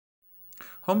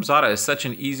HomeZada is such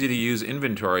an easy to use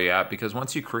inventory app because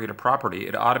once you create a property,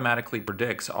 it automatically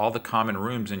predicts all the common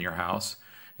rooms in your house.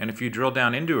 And if you drill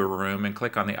down into a room and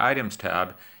click on the Items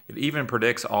tab, it even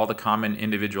predicts all the common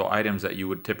individual items that you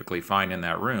would typically find in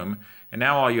that room. And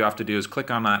now all you have to do is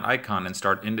click on that icon and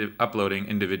start uploading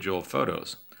individual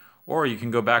photos. Or you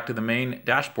can go back to the main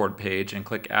dashboard page and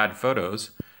click Add Photos.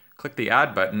 Click the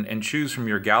Add button and choose from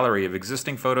your gallery of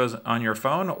existing photos on your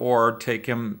phone, or take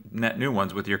net new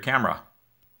ones with your camera.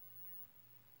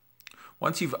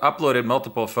 Once you've uploaded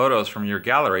multiple photos from your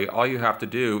gallery, all you have to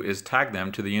do is tag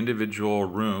them to the individual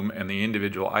room and the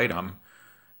individual item.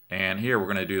 And here we're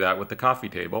going to do that with the coffee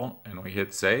table, and we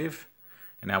hit save.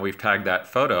 And now we've tagged that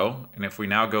photo. And if we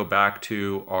now go back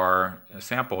to our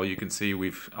sample, you can see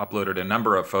we've uploaded a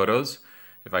number of photos.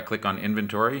 If I click on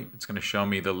inventory, it's going to show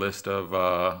me the list of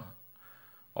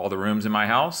all the rooms in my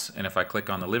house. And if I click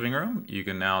on the living room, you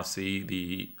can now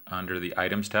see under the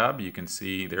items tab, you can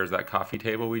see there's that coffee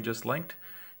table we just linked.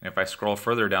 And if I scroll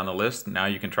further down the list, now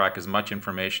you can track as much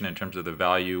information in terms of the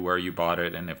value, where you bought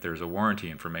it, and if there's a warranty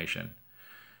information.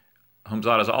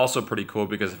 HomeZada is also pretty cool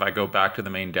because if I go back to the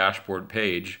main dashboard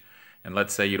page, and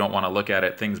let's say you don't want to look at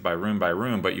it things by room,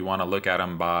 but you want to look at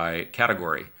them by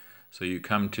category. So you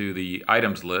come to the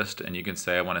items list and you can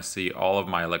say, I want to see all of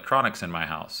my electronics in my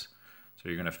house. So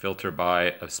you're going to filter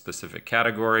by a specific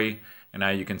category, and now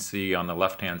you can see on the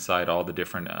left-hand side all the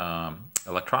different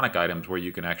electronic items where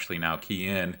you can actually now key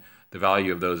in the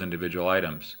value of those individual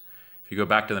items. If you go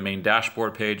back to the main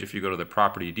dashboard page, if you go to the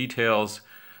property details,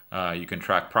 you can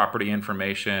track property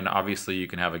information. Obviously, you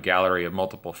can have a gallery of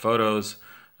multiple photos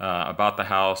about the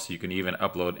house. You can even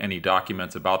upload any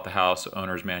documents about the house,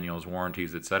 owner's manuals,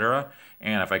 warranties, etc.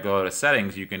 And if I go to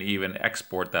settings, you can even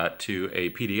export that to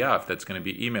a PDF that's going to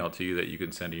be emailed to you that you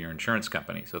can send to your insurance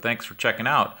company. So thanks for checking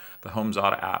out the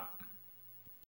HomeZada app.